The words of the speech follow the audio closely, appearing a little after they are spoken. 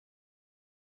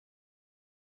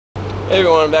Hey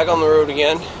everyone, back on the road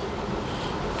again.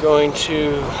 Going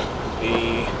to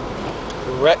the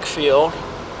rec field.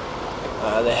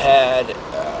 They had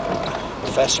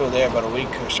a festival there about a week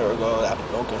or so ago, the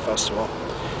Appoquinimink Festival.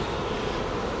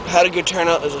 Had a good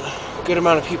turnout, there's a good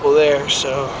amount of people there,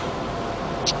 so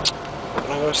I'm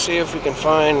gonna go see if we can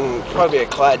find, probably a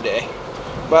clad day,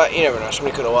 but you never know,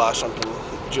 somebody could have lost something,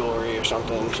 jewelry or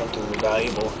something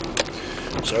valuable.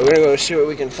 So we're gonna go see what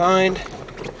we can find.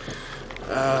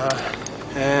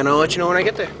 And I'll let you know when I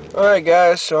get there. Alright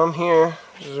guys, so I'm here.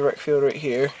 This is a rec field right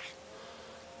here.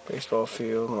 Baseball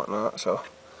field and whatnot, so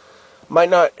might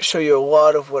not show you a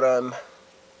lot of what I'm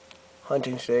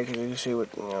hunting today because you can see what,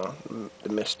 you know, the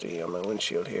misty on my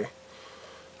windshield here.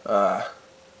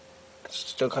 It's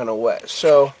still kind of wet.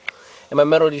 So, and my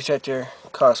metal detector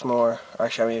costs more.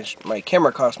 Actually, I mean, my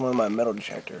camera costs more than my metal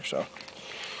detector, so.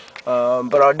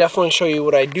 But I'll definitely show you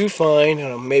what I do find,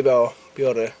 and maybe I'll be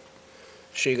able to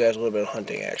show you guys a little bit of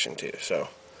hunting action too, so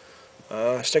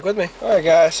stick with me. Alright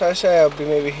guys, so I say I'll be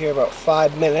maybe here about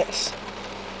 5 minutes.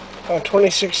 Found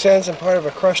 26 cents and part of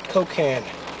a crushed Coke can.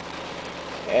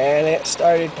 And it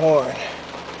started pouring.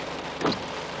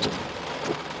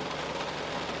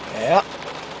 Yeah,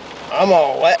 I'm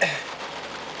all wet.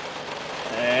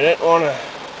 And I didn't want to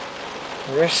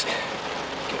risk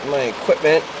getting my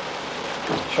equipment,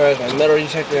 as far as my metal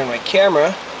detector and my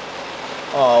camera,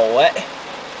 all wet.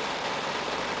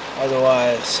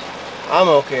 Otherwise, I'm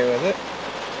okay with it.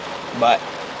 But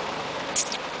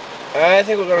I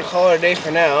think we're going to call it a day for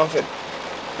now. If it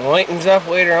lightens up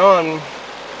later on,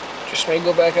 just may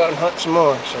go back out and hunt some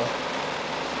more. So,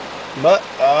 but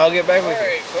I'll get back with you.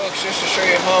 Alright folks, just to show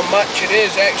you how much it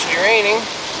is actually raining,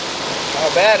 how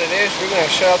bad it is, we're going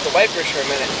to shut off the wipers for a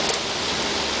minute.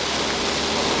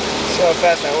 See how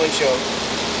fast my windshield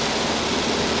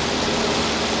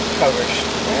covers.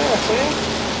 Yeah, see?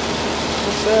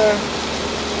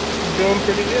 It's doing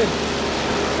pretty good.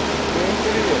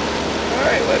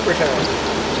 Alright, wiper time.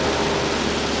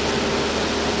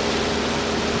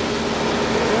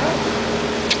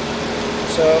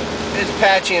 So, it's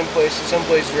patchy in places. Some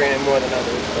places raining more than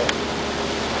others, but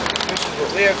this is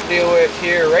what we have to deal with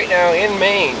here right now in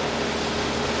Maine.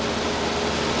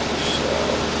 So,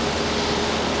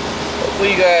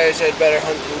 hopefully you guys had better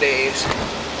hunting days.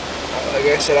 Like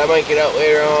I said, I might get out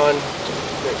later on.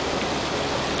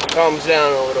 Calms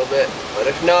down a little bit, but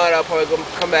if not, I'll probably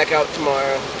come back out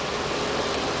tomorrow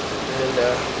and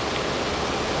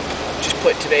just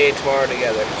put today and tomorrow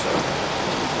together. So,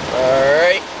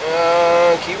 alright,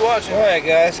 keep watching. Alright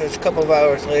guys, so it's a couple of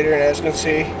hours later, and as you can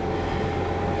see,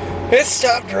 it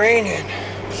stopped raining,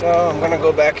 so I'm gonna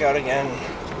go back out again,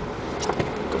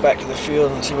 go back to the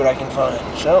field and see what I can find.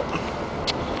 So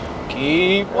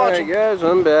keep watching. Alright guys,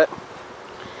 I'm back.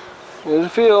 Here's the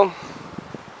field.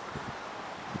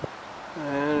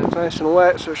 And it's nice and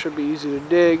wet, so it should be easy to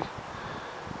dig.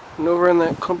 And over in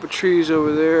that clump of trees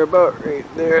over there, about right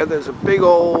there, there's a big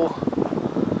old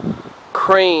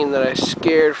crane that I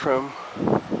scared from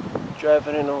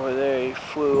driving in over there. He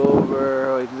flew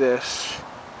over like this.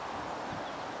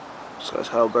 So that's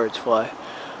how birds fly.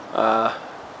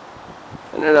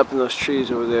 Ended up in those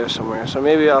trees over there somewhere. So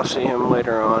maybe I'll see him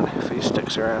later on if he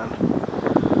sticks around.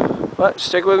 But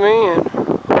stick with me and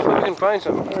hopefully we can find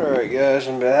something. Alright guys,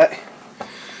 I'm back.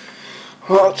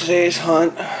 Well, today's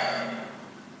hunt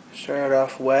started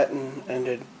off wet and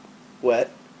ended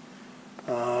wet.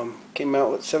 Came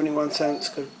out with 71 cents,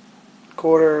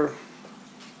 quarter,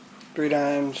 3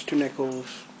 dimes, 2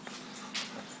 nickels,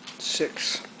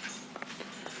 6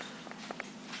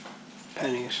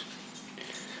 pennies,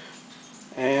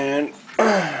 and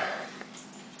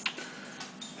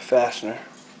fastener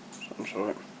of some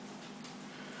sort.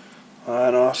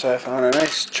 And also I found a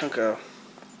nice chunk of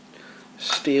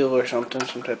steel or something,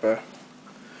 some type of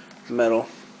metal,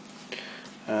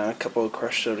 a couple of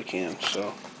crushed soda cans.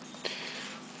 So,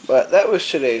 but that was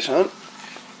today's hunt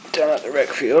down at the rec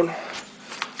field.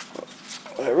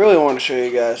 What I really wanted to show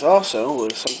you guys also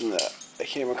was something that I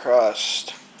came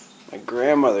across my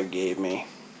grandmother gave me,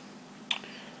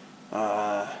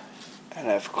 and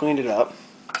I've cleaned it up,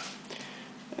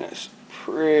 and it's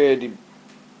pretty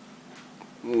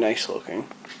nice looking.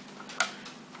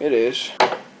 It is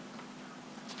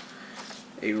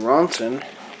a Ronson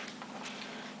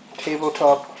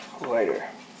tabletop lighter.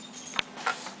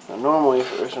 Now normally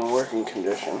if it was in working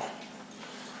condition,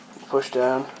 you push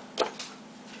down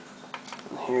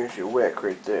and here's your wick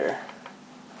right there.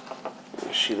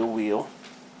 You see the wheel.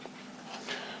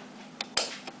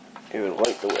 It would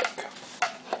light the wick.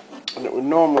 And it would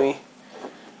normally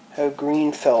have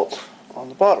green felt on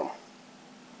the bottom.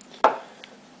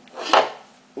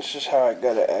 This is how I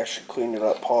got it actually cleaned it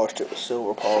up, polished it with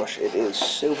silver polish. It is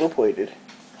silver plated.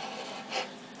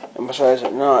 And besides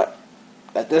it not,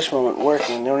 at this moment,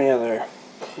 working, the only other,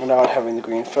 without having the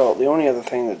green felt, the only other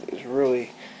thing that is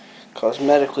really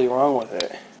cosmetically wrong with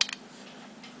it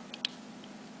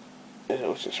is it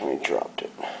was just when we dropped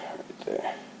it right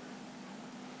there.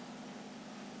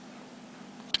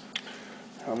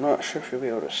 I'm not sure if you'll be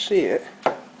able to see it.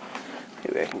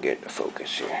 Maybe I can get it to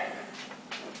focus here.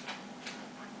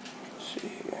 Let's see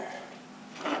here.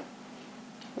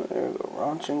 There we go,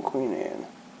 Ronson Queen Anne.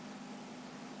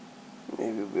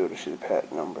 Maybe we'll be able to see the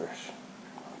patent numbers.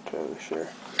 Not entirely sure.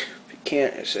 If you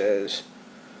can't, it says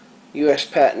U.S.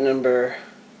 patent number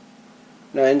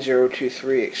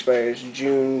 9023 expires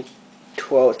June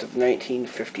 12th of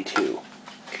 1952.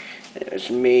 And it was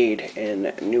made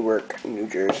in Newark, New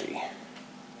Jersey.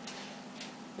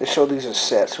 They sold these as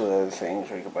sets with other things,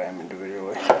 where you could buy them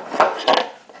individually.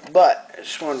 But I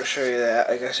just wanted to show you that.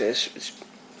 Like I said,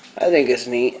 I think it's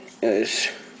neat. They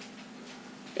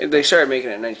started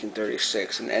making it in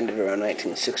 1936 and ended around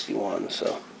 1961,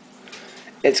 so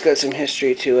it's got some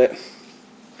history to it.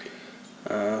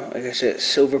 Like I said, it's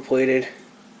silver plated.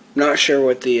 Not sure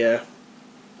what the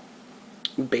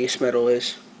base metal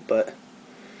is, but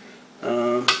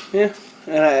yeah.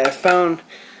 And I found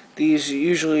these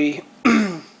usually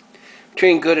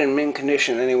between good and mint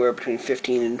condition, anywhere between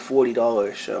 $15 and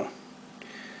 $40. So,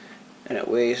 and it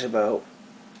weighs about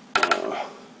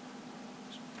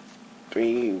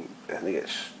I think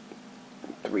it's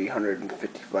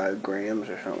 355 grams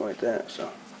or something like that.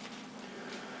 So,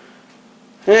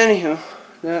 anywho,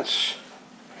 that's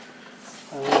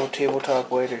a little table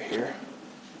talk later here.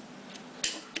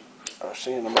 I was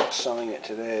thinking about selling it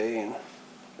today, and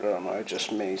I don't know, I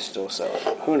just may still sell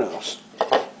it. Who knows?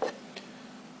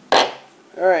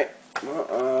 Alright,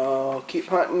 well, I'll keep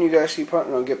hunting. You guys keep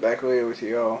hunting. I'll get back later with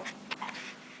you all.